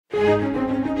The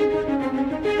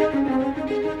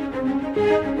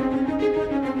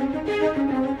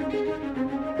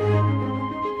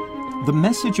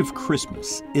message of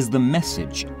Christmas is the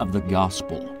message of the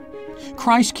gospel.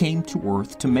 Christ came to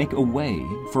earth to make a way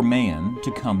for man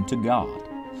to come to God.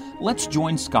 Let's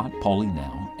join Scott Pauley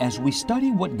now as we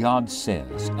study what God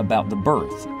says about the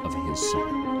birth of His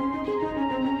Son.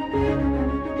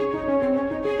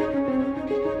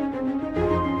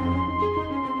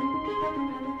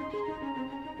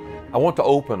 I want to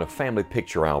open a family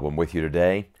picture album with you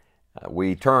today.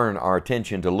 We turn our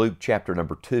attention to Luke chapter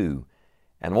number 2,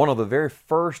 and one of the very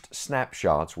first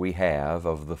snapshots we have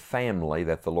of the family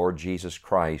that the Lord Jesus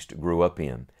Christ grew up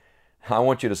in. I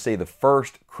want you to see the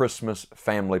first Christmas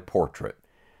family portrait.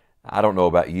 I don't know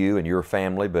about you and your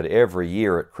family, but every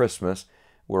year at Christmas,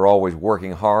 we're always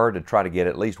working hard to try to get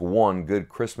at least one good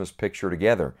Christmas picture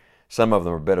together. Some of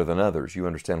them are better than others. You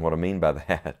understand what I mean by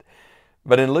that.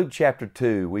 But in Luke chapter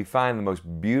 2, we find the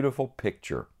most beautiful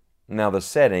picture. Now, the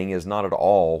setting is not at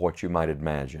all what you might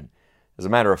imagine. As a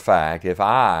matter of fact, if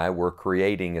I were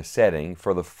creating a setting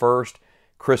for the first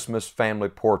Christmas family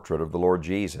portrait of the Lord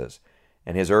Jesus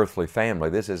and His earthly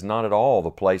family, this is not at all the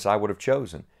place I would have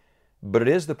chosen. But it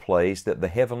is the place that the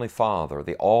Heavenly Father,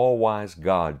 the all-wise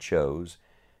God, chose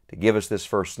to give us this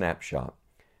first snapshot.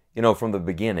 You know, from the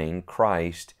beginning,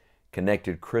 Christ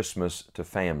connected Christmas to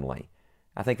family.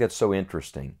 I think that's so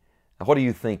interesting. Now, what do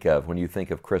you think of when you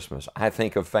think of Christmas? I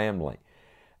think of family.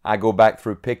 I go back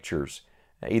through pictures,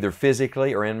 either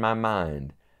physically or in my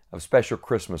mind, of special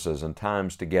Christmases and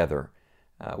times together.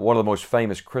 One of the most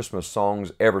famous Christmas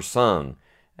songs ever sung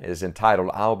is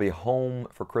entitled, "I'll Be Home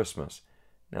for Christmas."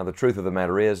 Now, the truth of the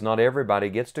matter is, not everybody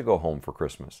gets to go home for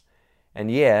Christmas.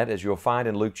 And yet, as you'll find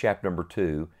in Luke chapter number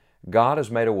 2, God has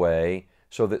made a way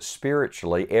so that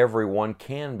spiritually everyone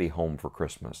can be home for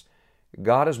Christmas.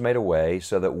 God has made a way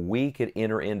so that we could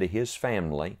enter into His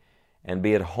family and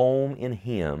be at home in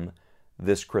Him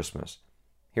this Christmas.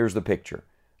 Here's the picture.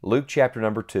 Luke chapter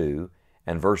number 2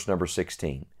 and verse number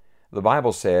 16. The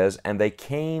Bible says, "And they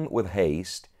came with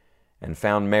haste and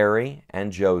found Mary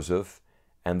and Joseph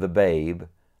and the babe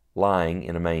lying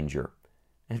in a manger."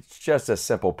 It's just a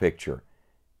simple picture.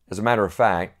 As a matter of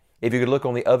fact, if you could look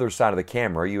on the other side of the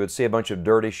camera, you would see a bunch of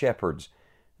dirty shepherds.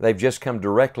 They've just come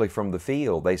directly from the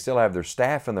field. They still have their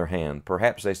staff in their hand.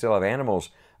 Perhaps they still have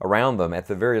animals around them. At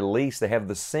the very least, they have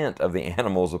the scent of the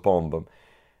animals upon them.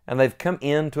 And they've come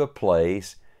into a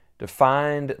place to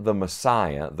find the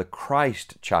Messiah, the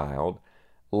Christ child,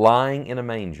 lying in a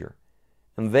manger.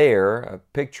 And there, a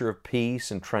picture of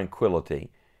peace and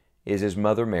tranquility, is His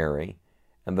mother Mary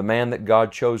and the man that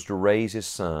God chose to raise His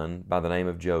Son by the name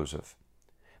of Joseph.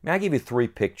 May I give you 3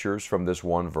 pictures from this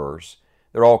one verse?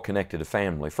 They're all connected to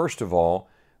family. First of all,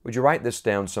 would you write this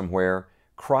down somewhere?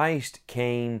 Christ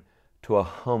came to a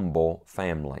humble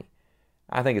family.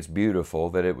 I think it's beautiful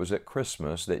that it was at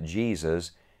Christmas that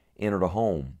Jesus entered a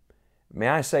home. May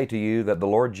I say to you that the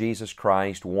Lord Jesus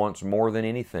Christ wants more than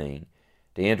anything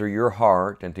to enter your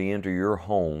heart and to enter your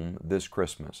home this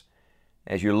Christmas.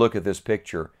 As you look at this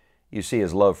picture, you see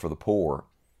His love for the poor.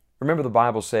 Remember, the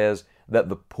Bible says that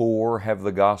the poor have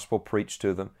the gospel preached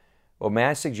to them. Well, may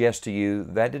I suggest to you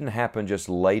that didn't happen just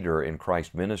later in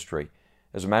Christ's ministry.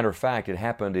 As a matter of fact, it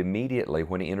happened immediately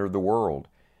when He entered the world,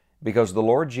 because the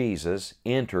Lord Jesus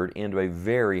entered into a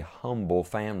very humble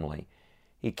family.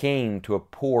 He came to a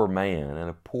poor man and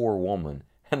a poor woman.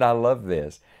 And I love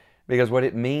this, because what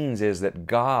it means is that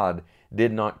God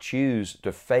did not choose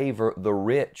to favor the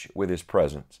rich with His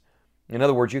presence. In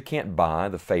other words, you can't buy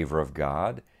the favor of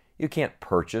God. You can't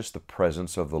purchase the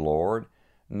presence of the Lord.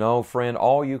 No, friend,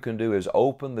 all you can do is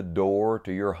open the door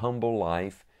to your humble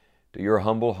life, to your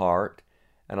humble heart,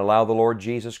 and allow the Lord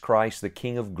Jesus Christ, the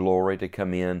King of glory, to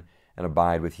come in and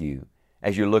abide with you.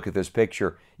 As you look at this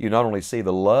picture, you not only see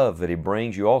the love that He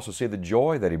brings, you also see the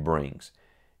joy that He brings.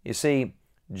 You see,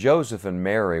 Joseph and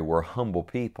Mary were humble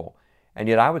people, and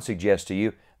yet I would suggest to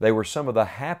you they were some of the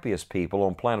happiest people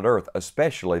on planet Earth,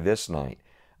 especially this night.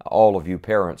 All of you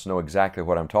parents know exactly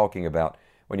what I'm talking about.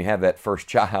 When you have that first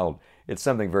child, it's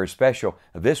something very special.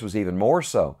 This was even more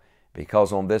so,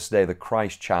 because on this day the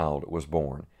Christ child was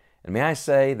born. And may I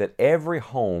say that every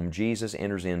home Jesus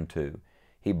enters into,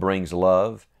 He brings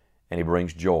love, and He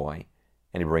brings joy,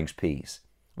 and He brings peace.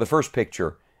 The first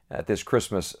picture at this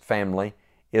Christmas family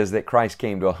is that Christ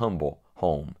came to a humble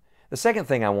home. The second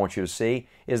thing I want you to see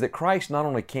is that Christ not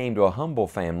only came to a humble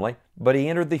family, but He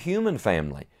entered the human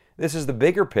family. This is the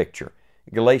bigger picture.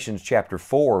 Galatians chapter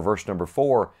 4, verse number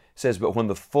 4 says, "But when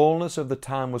the fullness of the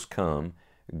time was come,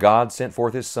 God sent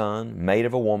forth His Son, made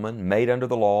of a woman, made under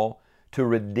the law, to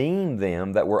redeem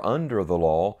them that were under the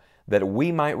law, that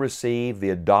we might receive the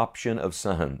adoption of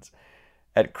sons.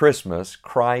 At Christmas,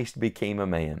 Christ became a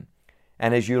man.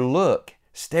 And as you look,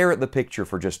 stare at the picture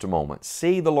for just a moment.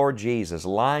 See the Lord Jesus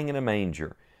lying in a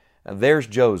manger. There's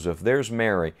Joseph, there's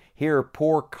Mary. Here are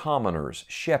poor commoners,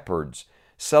 shepherds,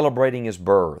 celebrating His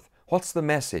birth. What's the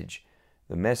message?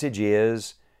 The message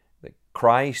is that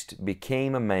Christ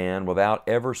became a man without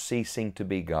ever ceasing to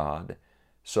be God,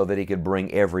 so that He could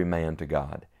bring every man to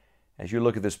God. As you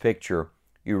look at this picture,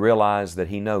 you realize that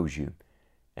He knows you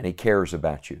and He cares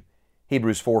about you.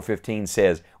 Hebrews 4:15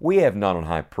 says, "We have not an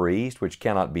high priest which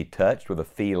cannot be touched with the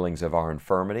feelings of our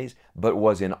infirmities, but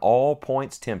was in all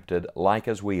points tempted like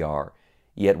as we are,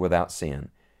 yet without sin."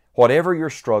 Whatever your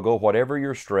struggle, whatever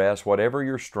your stress, whatever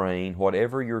your strain,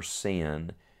 whatever your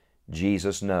sin,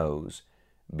 Jesus knows,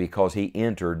 because He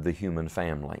entered the human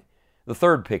family. The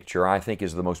third picture, I think,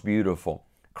 is the most beautiful.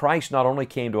 Christ not only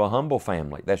came to a humble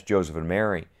family, that's Joseph and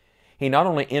Mary. He not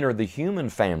only entered the human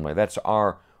family, that's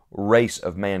our race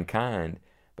of mankind,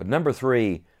 but number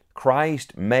three,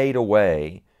 Christ made a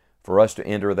way for us to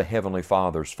enter the Heavenly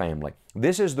Father's family.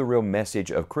 This is the real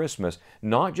message of Christmas,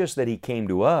 not just that He came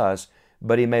to us,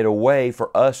 but He made a way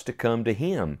for us to come to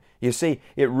Him. You see,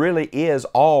 it really is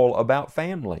all about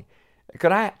family.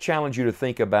 Could I challenge you to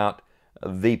think about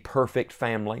the perfect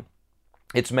family?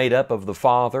 It's made up of the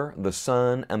Father, the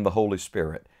Son, and the Holy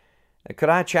Spirit. Could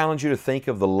I challenge you to think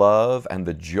of the love and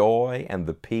the joy and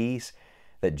the peace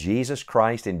that Jesus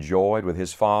Christ enjoyed with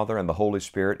His Father and the Holy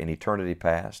Spirit in eternity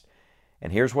past?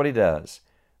 And here's what He does.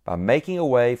 By making a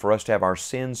way for us to have our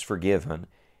sins forgiven,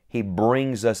 He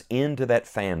brings us into that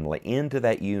family, into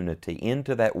that unity,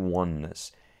 into that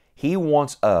oneness. He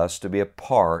wants us to be a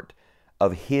part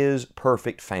of His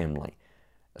perfect family.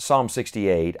 Psalm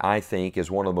 68, I think, is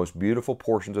one of the most beautiful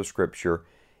portions of Scripture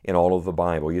in all of the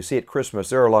Bible. You see, at Christmas,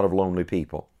 there are a lot of lonely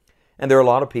people. And there are a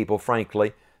lot of people,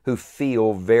 frankly, who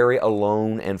feel very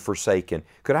alone and forsaken.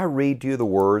 Could I read to you the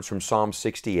words from Psalm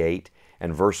 68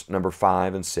 and verse number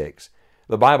 5 and 6?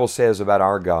 The Bible says about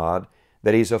our God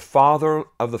that He's a father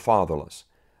of the fatherless,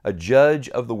 a judge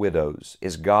of the widows,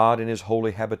 is God in His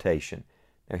holy habitation.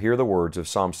 Now hear the words of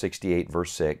Psalm 68,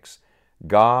 verse 6.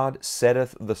 God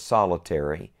setteth the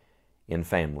solitary in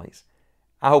families.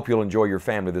 I hope you'll enjoy your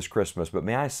family this Christmas, but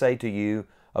may I say to you,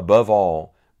 above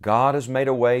all, God has made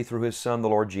a way through His Son, the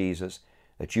Lord Jesus,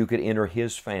 that you could enter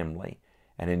His family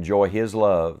and enjoy His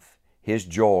love, His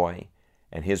joy,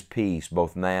 and His peace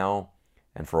both now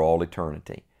and for all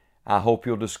eternity. I hope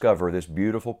you'll discover this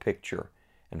beautiful picture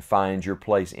and find your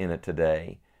place in it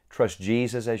today. Trust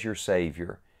Jesus as your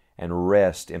Savior and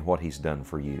rest in what He's done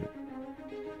for you.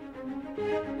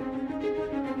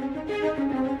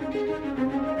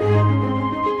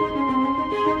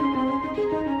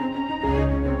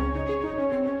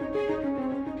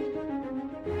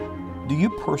 Do you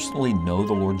personally know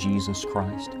the Lord Jesus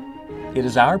Christ? It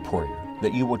is our prayer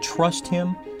that you will trust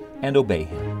Him and obey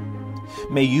Him.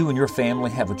 May you and your family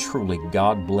have a truly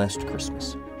God-blessed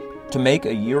Christmas. To make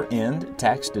a year-end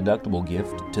tax-deductible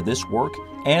gift to this work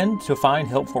and to find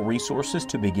helpful resources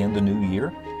to begin the new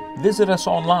year, visit us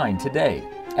online today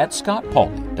at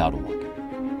scottpauley.org.